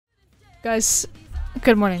Guys,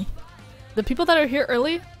 good morning. The people that are here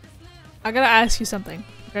early, I gotta ask you something,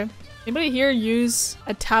 okay? Anybody here use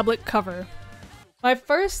a tablet cover? My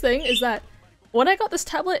first thing is that when I got this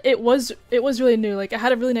tablet, it was really new. Like, it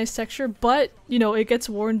had a really nice texture, but, you know, it gets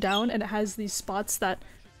worn down and it has these spots that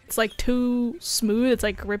it's like too smooth, it's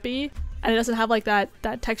like grippy, and it doesn't have like that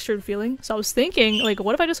textured feeling. So I was thinking, like,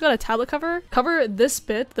 what if I just got a tablet cover? Cover this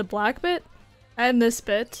bit, the black bit, and this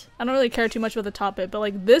bit. I don't really care too much about the top bit, but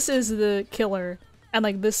like this is the killer, and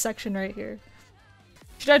like this section right here.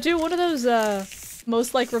 Should I do one of those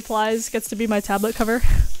most like replies gets to be my tablet cover?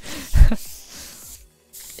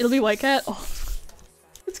 It'll be White Cat. Oh,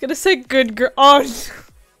 it's gonna say good girl. Oh,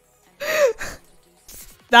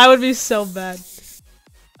 that would be so bad.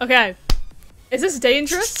 Okay, is this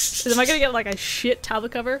dangerous? Am I gonna get like a shit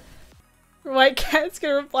tablet cover? White Cat's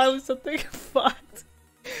gonna reply with something fucked.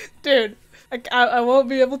 Dude, I won't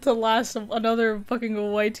be able to last another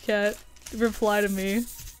fucking White Cat reply to me.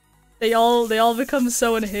 They all become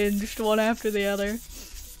so unhinged one after the other.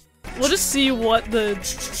 We'll just see what the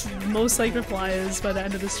most liked reply is by the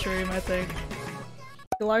end of the stream, I think.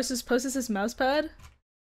 Lars just posted his mousepad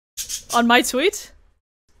on my tweet?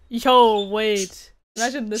 Yo, wait.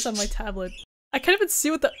 Imagine this on my tablet. I can't even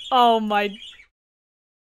see what the— oh my—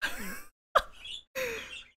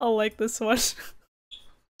 I'll like this one.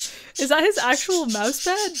 Is that his actual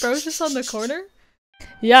mousepad? Bro's just on the corner?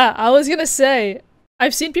 Yeah, I was gonna say,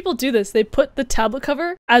 I've seen people do this. They put the tablet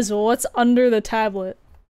cover as what's under the tablet,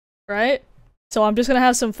 right? So I'm just gonna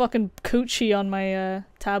have some fucking coochie on my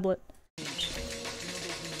tablet.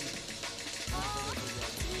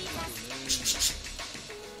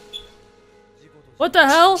 What the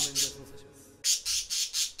hell?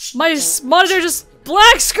 My monitor just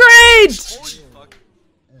black screened!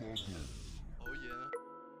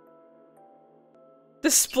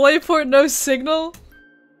 DisplayPort no signal?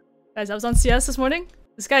 Guys, I was on CS this morning.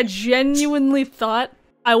 This guy genuinely thought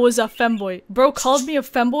I was a femboy. Bro called me a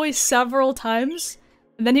femboy several times,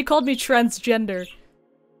 and then he called me transgender.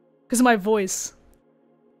 Because of my voice.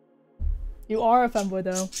 You are a femboy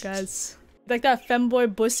though, guys. Like that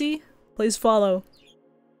femboy bussy? Please follow.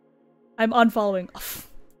 I'm unfollowing.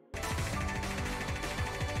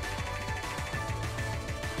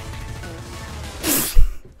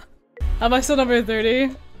 Am I still number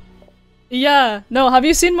 30? Yeah. No, have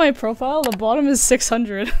you seen my profile? The bottom is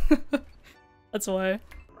 600. That's why.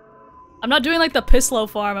 I'm not doing like the Pislow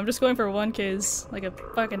farm. I'm just going for 1Ks. Like a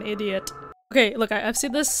fucking idiot. Okay, look, I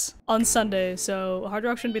FC'd this on Sunday, so Hard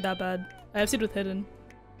Rock shouldn't be that bad. I FC'd with Hidden.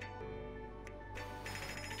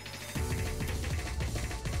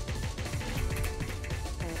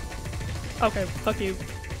 Okay, fuck you.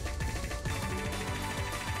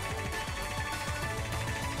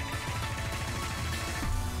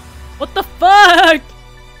 What the fuck?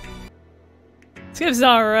 This game's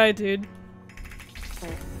not right, dude.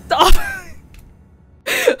 Stop!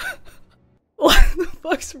 What the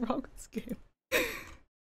fuck's wrong with this game?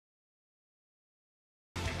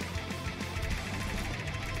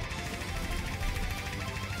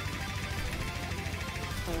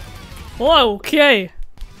 Whoa, okay.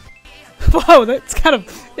 Whoa, that's kind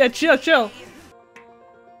of— yeah, chill.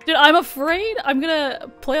 Dude, I'm afraid I'm gonna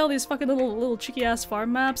play all these fucking little cheeky ass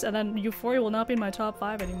farm maps and then Euphoria will not be in my top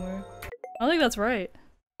 5 anymore. I don't think that's right.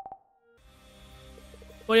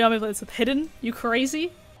 What do you want me to play this with? Hidden? You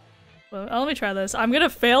crazy? Well, let me try this. I'm gonna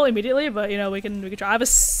fail immediately, but you know, we can try. I have a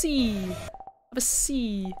sea. I have a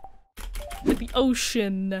sea. Like the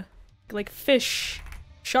ocean. Like fish.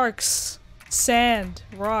 Sharks. Sand.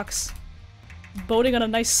 Rocks. Boating on a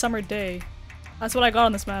nice summer day. That's what I got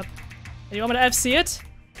on this map. And you want me to FC it?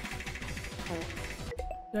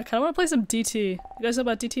 Yeah, I kinda wanna play some DT. You guys know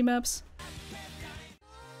about DT maps?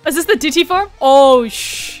 Is this the DT farm? Oh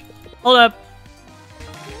shh. Hold up.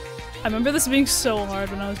 I remember this being so hard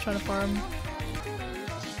when I was trying to farm.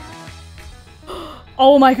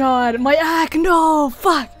 Oh my god, my ack, no!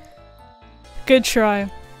 Fuck! Good try.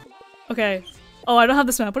 Okay. Oh, I don't have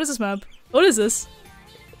this map. What is this map? What is this?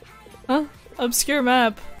 Huh? Obscure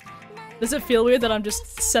map. Does it feel weird that I'm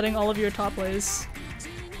just setting all of your top plays?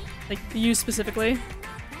 Like, you specifically?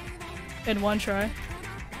 In one try?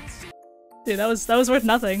 Dude, that was worth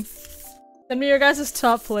nothing. Send me your guys'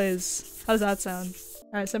 top plays. How does that sound?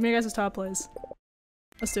 Alright, send me your guys' top plays.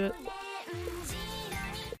 Let's do it.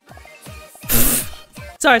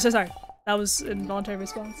 Sorry. That was an involuntary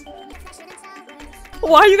response.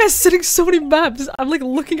 Why are you guys sending so many maps? I'm like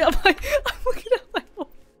looking at my— I'm looking at my phone.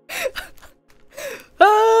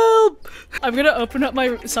 Help! I'm gonna open up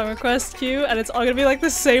my song request queue and it's all gonna be like the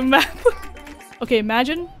same map. Okay,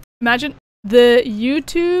 imagine the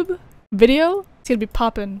YouTube video, it's gonna be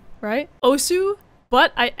poppin'. right? Osu,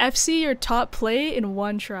 but I FC your top play in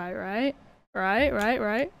one try, right?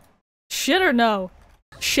 Right? Shit or no?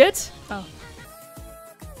 Shit? Oh.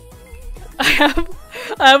 I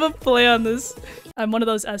have a play on this. I'm one of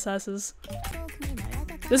those SS's.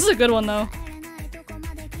 This is a good one though.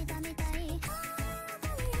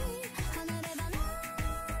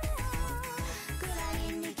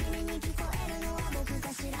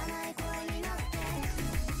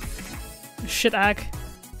 Shit, Ack.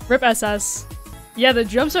 Rip SS. Yeah, the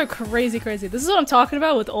jumps are crazy. This is what I'm talking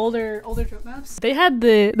about with older jump maps. They had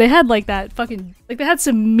like that fucking, like they had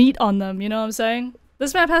some meat on them, you know what I'm saying?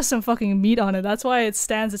 This map has some fucking meat on it. That's why it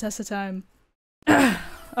stands the test of time.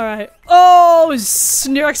 Alright. Oh,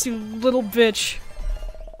 Sneerx, you little bitch.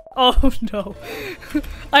 Oh no.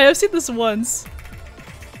 I have seen this once.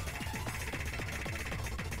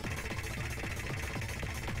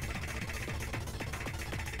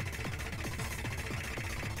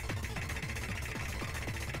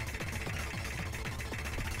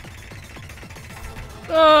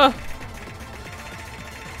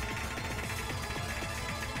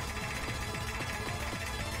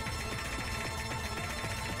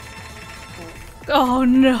 Oh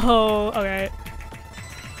no. Okay.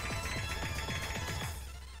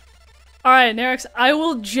 Alright, Nerix, I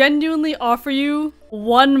will genuinely offer you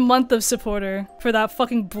 1 month of supporter for that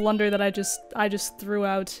fucking blunder that I just threw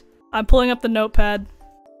out. I'm pulling up the notepad.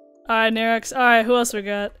 Alright, Nerix. Alright, who else we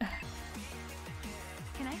got?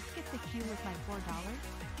 Can I skip the queue with my $4?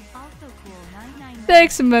 Also cool, 999.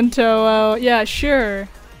 Thanks, Mento. Yeah, sure.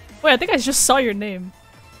 Wait, I think I just saw your name.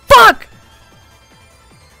 Fuck!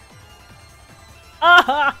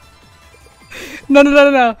 Ah!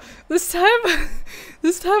 No. This time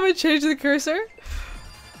I changed the cursor.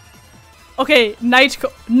 Okay,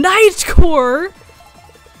 Nightcore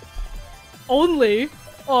only.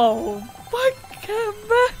 Oh, fuck him.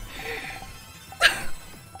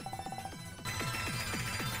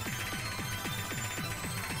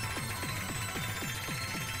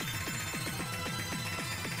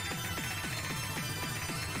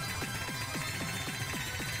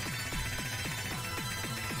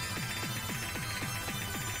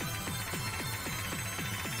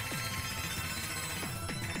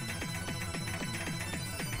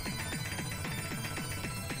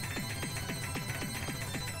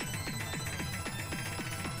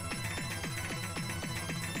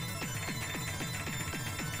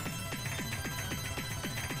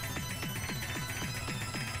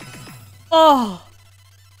 Oh,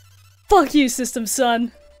 fuck you, system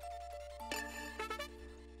son.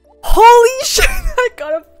 Holy shit, I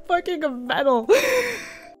got a fucking medal.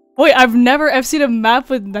 Wait, I've never FC'd a map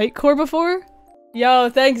with Nightcore before? Yo,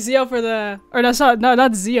 thanks Zio for the, or no,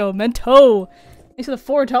 not Zio, Mento. Thanks for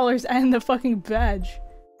the $4 and the fucking badge.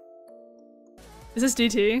 Is this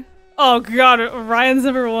DT? Oh god, Ryan's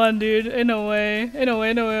 #1, dude. In a way.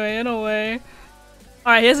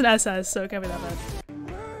 Alright, he has an SS, so it can't be that bad.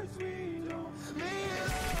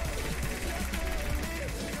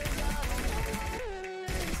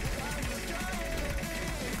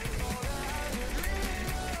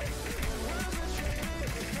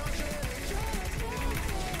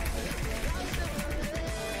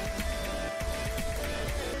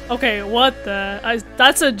 Okay, what the?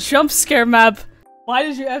 That's a jump scare map. Why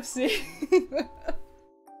did you FC?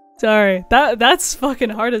 Sorry, that's fucking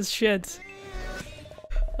hard as shit.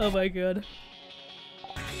 Oh my god.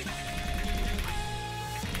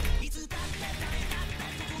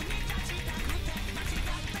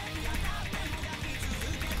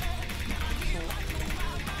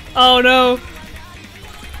 Oh no.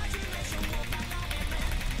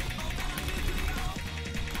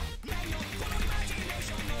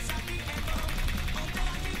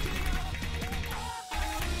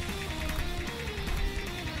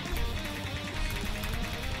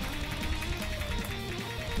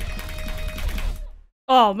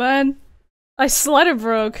 Oh man, I slider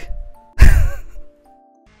broke.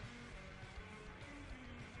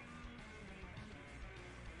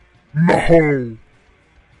 No.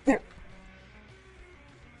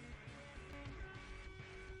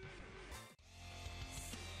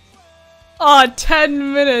 Oh,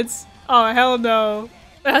 10 minutes. Oh hell no.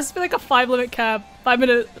 It has to be like a 5-minute cap.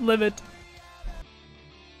 5-minute limit.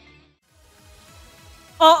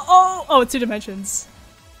 Oh, 2 dimensions.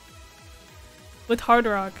 With hard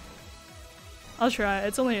rock. I'll try.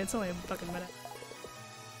 It's only a fucking minute.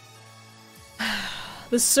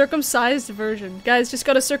 The circumcised version. Guys, just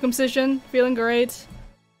got a circumcision. Feeling great.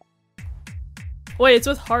 Wait, it's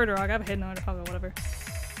with hard rock. I have a hidden hard rock, whatever.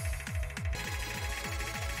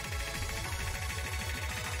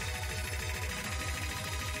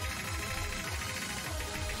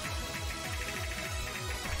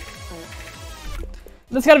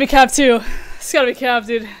 That's gotta be cap too. It's gotta be cap,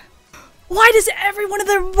 dude. Why does everyone and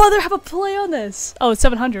their mother have a play on this? Oh, it's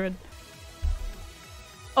 700.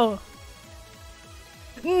 Oh.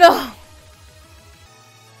 No!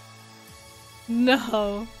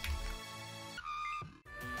 No.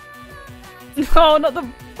 No, not the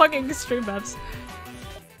fucking stream maps.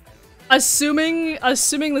 Assuming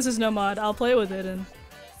this is no mod, I'll play with it and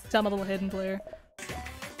I'm a little hidden player.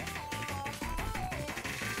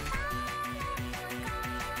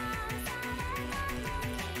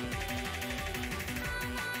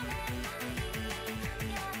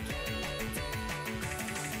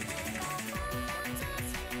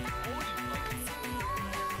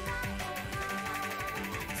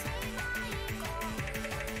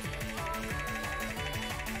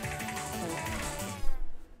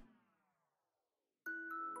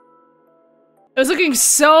 It was looking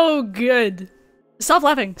so good. Stop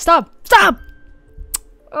laughing. Stop. Stop!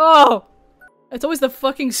 Oh! It's always the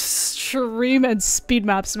fucking stream and speed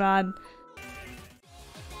maps, man.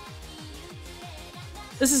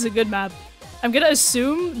 This is a good map. I'm gonna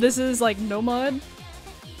assume this is like no mod.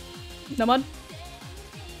 No mod?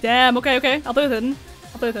 Damn, okay, okay. I'll play with Hidden.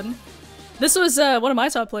 I'll play with Hidden. This was one of my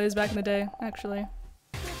top plays back in the day, actually.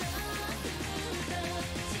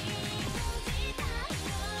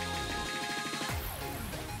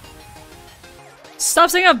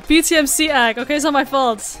 Stop saying a BTMC act, okay? It's not my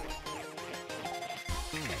fault.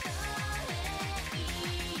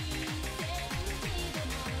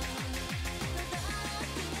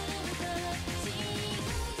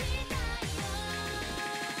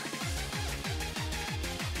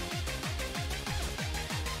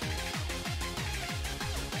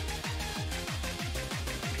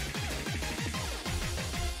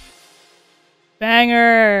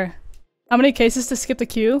 Banger! How many cases to skip the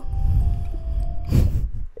queue?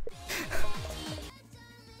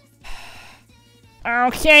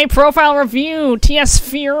 Okay, profile review. TS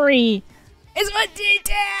Fury is what did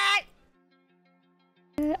that.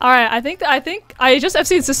 All right, I think I just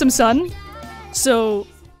FC'd System Sun, so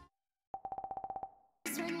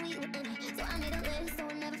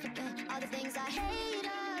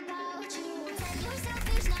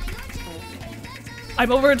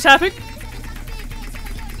I'm over tapping.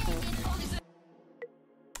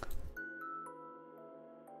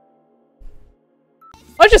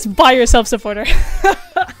 Or just buy yourself supporter.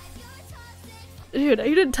 Dude,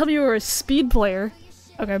 you didn't tell me you were a speed player.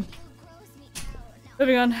 Okay.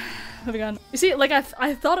 Moving on. Moving on. You see, like,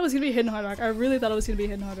 I thought it was gonna be Hidden Hard Rock. I really thought it was gonna be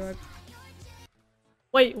Hidden Hard Rock.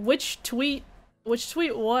 Wait, which tweet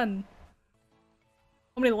won?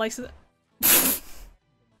 How many likes is it?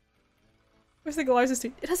 Where's the Galarza's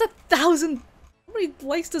tweet? It has 1,000! How many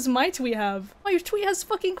likes does my tweet have? Oh, your tweet has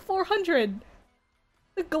fucking 400!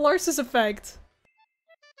 The Galarza's effect.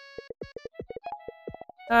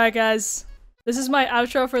 Alright guys, this is my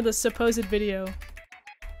outro for the supposed video.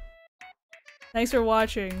 Thanks for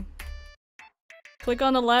watching. Click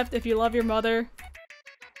on the left if you love your mother.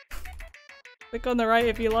 Click on the right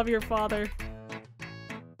if you love your father.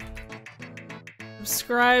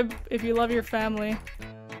 Subscribe if you love your family.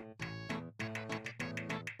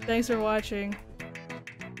 Thanks for watching.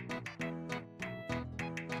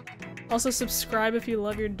 Also subscribe if you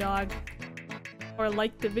love your dog. Or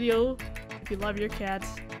like the video if you love your cat.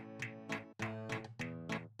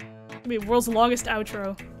 I mean, world's longest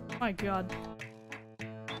outro. My god.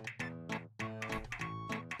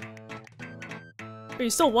 Are you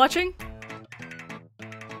still watching?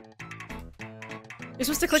 You're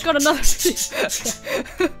supposed to click on another.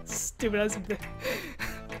 Stupid ass.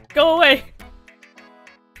 Go away!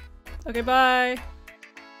 Okay, bye.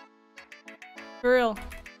 For real.